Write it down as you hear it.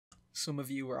Some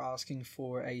of you were asking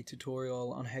for a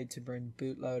tutorial on how to burn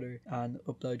Bootloader and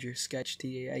upload your Sketch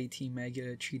IDE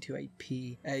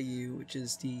Atmega328P-AU, which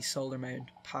is the solder mount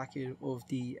packet of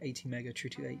the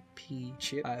Atmega328P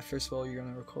chip. First of all, you're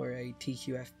going to require a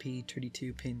TQFP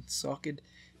 32 pin socket.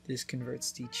 This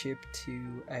converts the chip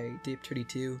to a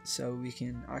DIP32 so we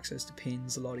can access the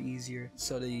pins a lot easier,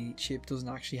 so the chip doesn't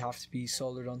actually have to be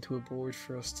soldered onto a board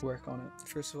for us to work on it.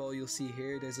 First of all, you'll see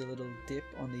here there's a little dip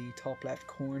on the top left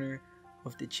corner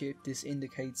of the chip. This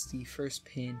indicates the first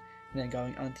pin, and then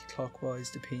going anti-clockwise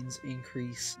the pins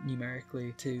increase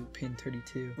numerically to pin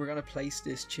 32. We're going to place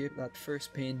this chip. That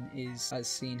first pin is as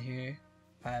seen here,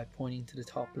 pointing to the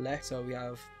top left, so we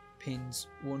have pins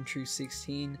 1 through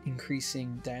 16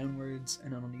 increasing downwards,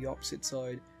 and then on the opposite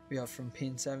side we have from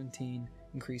pin 17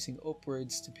 increasing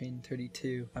upwards to pin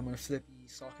 32. I'm going to flip the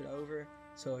socket over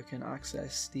so I can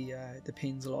access the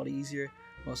pins a lot easier.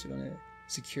 I'm also going to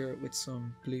secure it with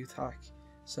some glue tack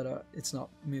so that it's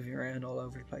not moving around all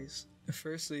over the place.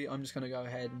 Firstly, I'm just going to go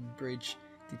ahead and bridge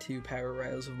the two power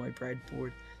rails of my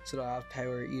breadboard so that I have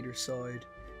power either side,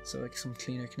 so like some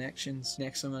cleaner connections.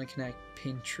 Next, I'm going to connect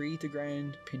pin 3 to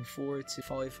ground, pin 4 to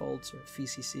 5 volts or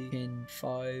VCC, pin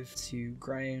 5 to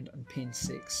ground, and pin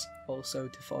 6 also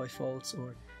to 5 volts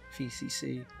or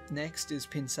VCC. Next is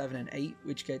pin 7 and 8,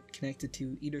 which get connected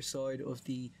to either side of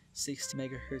the 60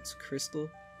 MHz crystal.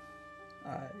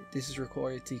 This is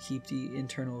required to keep the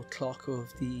internal clock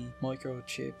of the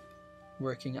microchip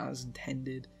working as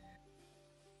intended.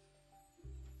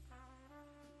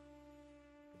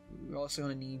 We're also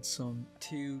going to need some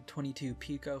two 22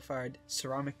 picofarad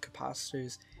ceramic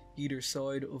capacitors either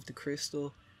side of the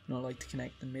crystal, and I like to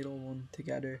connect the middle one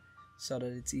together so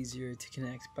that it's easier to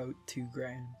connect both to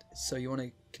ground. So you want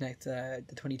to connect the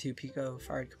 22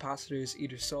 picofarad capacitors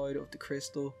either side of the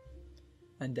crystal,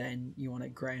 and then you want to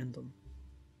ground them.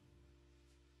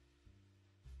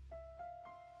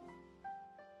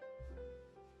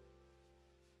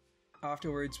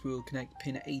 Afterwards, we'll connect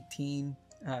pin 18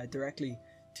 directly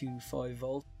to 5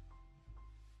 volt.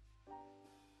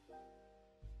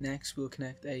 Next, we'll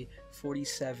connect a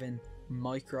 47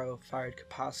 microfarad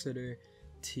capacitor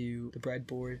to the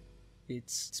breadboard.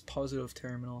 It's positive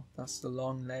terminal, that's the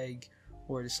long leg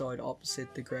or the side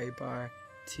opposite the grey bar,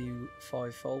 to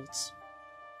 5 volts.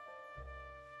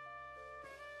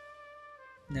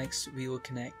 Next, we will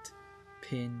connect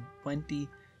pin 20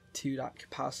 to that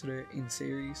capacitor in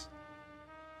series,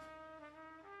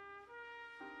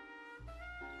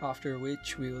 after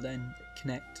which we will then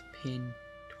connect pin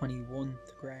 21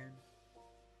 to ground.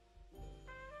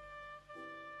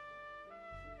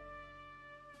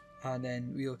 And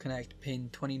then we'll connect pin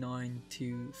 29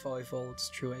 to 5 volts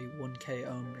through a 1k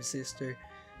ohm resistor,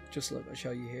 just like I show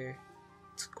you here.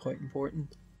 It's quite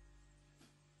important.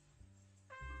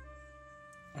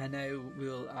 And now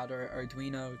we'll add our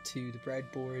Arduino to the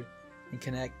breadboard and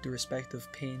connect the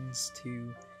respective pins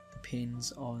to the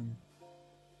pins on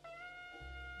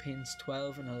pins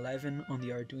 12 and 11 on the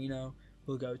Arduino.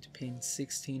 Will go to pins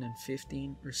 16 and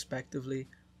 15 respectively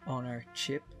on our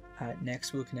chip.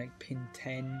 Next, we'll connect pin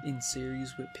 10 in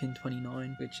series with pin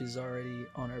 29, which is already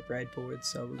on our breadboard,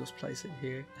 so we'll just place it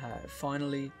here.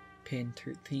 Finally, pin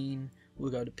 13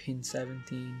 will go to pin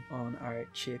 17 on our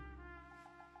chip.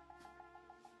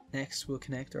 Next, we'll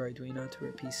connect our Arduino to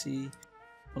our PC.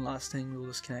 One last thing, we'll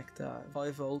just connect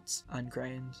 5 volts and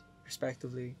ground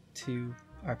respectively to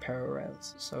our power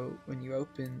rails. So when you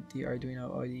open the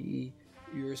Arduino IDE,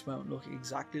 yours won't look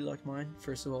exactly like mine.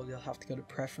 First of all, you'll have to go to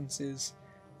preferences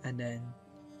and then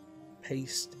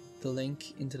paste the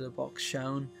link into the box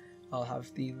shown. I'll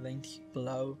have the link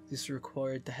below. This is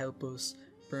required to help us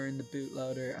burn the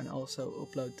bootloader and also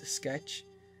upload the sketch.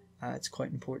 It's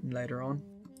quite important later on.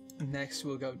 Next,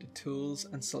 we'll go to tools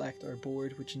and select our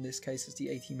board, which in this case is the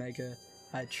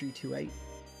Atmega328.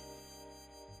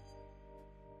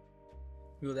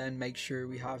 We'll then make sure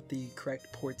we have the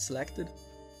correct port selected.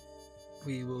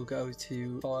 We will go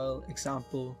to File,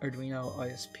 Example, Arduino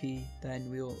ISP, then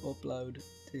we'll upload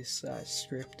this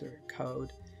script or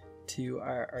code to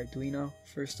our Arduino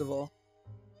first of all.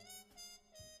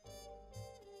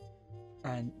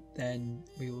 And then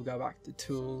we will go back to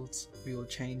Tools, we will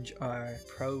change our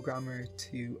programmer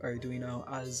to Arduino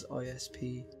as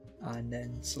ISP, and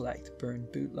then select Burn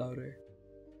Bootloader.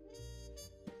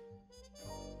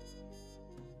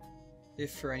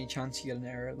 If for any chance you get an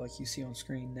error like you see on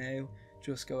screen now,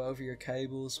 just go over your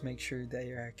cables, make sure they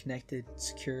are connected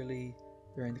securely,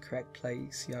 they're in the correct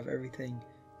place, you have everything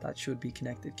that should be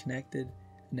connected,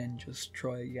 and then just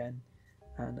try again,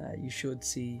 and you should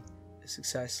see a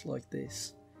success like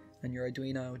this. and your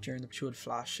Arduino during the should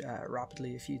flash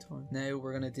rapidly a few times. Now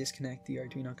we're going to disconnect the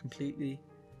Arduino completely.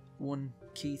 One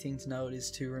key thing to note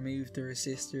is to remove the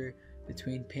resistor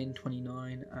between pin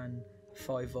 29 and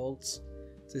 5 volts.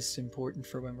 This is important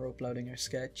for when we're uploading our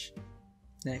sketch.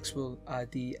 Next we'll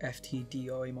add the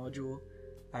FTDI module,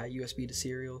 USB to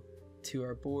serial, to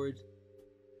our board.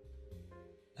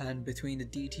 And between the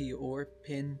DT or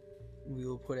pin we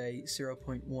will put a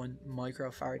 0.1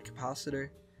 microfarad capacitor.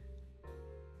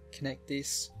 Connect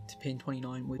this to pin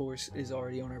 29, which of course is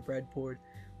already on our breadboard.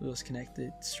 We'll just connect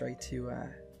it straight to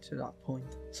that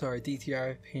point. So our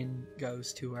DTR pin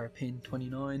goes to our pin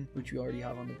 29, which we already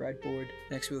have on the breadboard.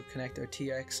 Next we'll connect our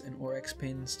TX and RX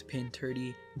pins to pin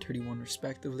 30 and 31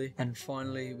 respectively. And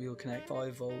finally we'll connect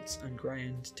 5 volts and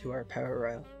ground to our power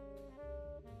rail.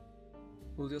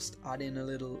 We'll just add in a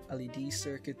little LED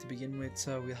circuit to begin with.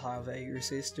 So we'll have a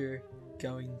resistor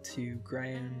going to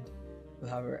ground. We'll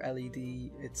have our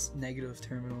LED, its negative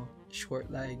terminal,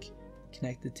 short leg,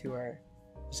 connected to our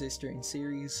resistor in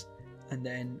series. And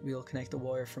then we'll connect the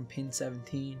wire from pin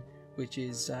 17, which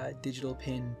is digital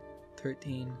pin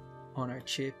 13 on our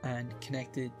chip, and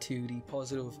connect it to the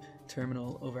positive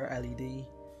terminal of our LED.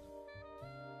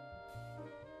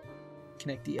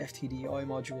 Connect the FTDI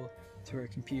module to our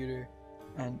computer,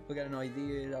 and we'll get an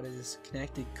idea that it is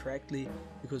connected correctly,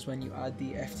 because when you add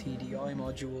the FTDI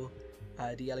module,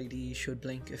 the LED should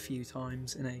blink a few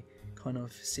times in a kind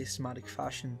of systematic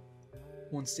fashion.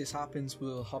 Once this happens,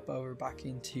 we'll hop over back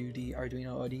into the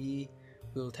Arduino IDE.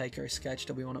 We'll take our sketch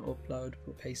that we want to upload,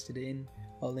 we'll paste it in.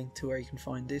 I'll link to where you can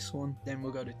find this one. Then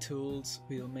we'll go to tools.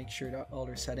 We'll make sure that all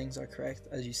our settings are correct.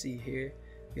 As you see here,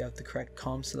 we have the correct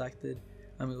COM selected,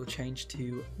 and we will change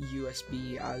to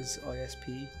USB as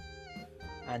ISP.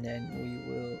 And then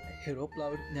we will hit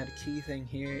upload. Now the key thing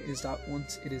here is that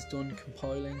once it is done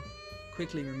compiling,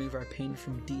 quickly remove our pin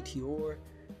from DTR.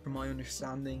 From my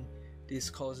understanding, this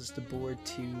causes the board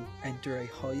to enter a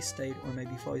high state, or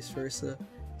maybe vice versa,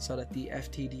 so that the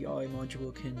FTDI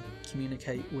module can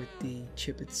communicate with the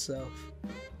chip itself.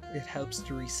 It helps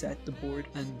to reset the board.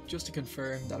 And just to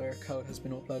confirm that our code has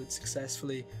been uploaded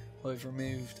successfully, I've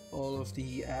removed all of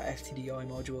the FTDI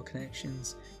module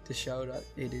connections to show that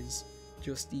it is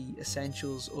just the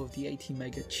essentials of the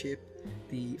Atmega chip,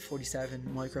 the 47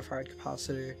 microfarad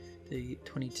capacitor, the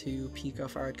 22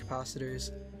 picofarad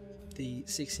capacitors, the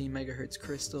 16 megahertz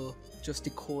crystal, just the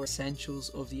core essentials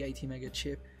of the Atmega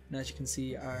chip. And as you can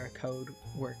see, our code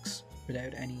works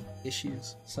without any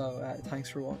issues. So thanks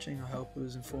for watching. I hope it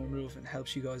was informative and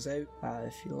helps you guys out.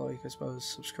 If you like, I suppose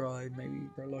subscribe, maybe,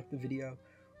 or like the video.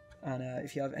 And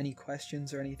if you have any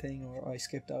questions or anything, or I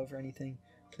skipped over anything,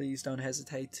 please don't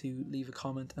hesitate to leave a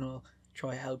comment, and I'll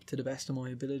try help to the best of my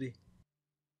ability.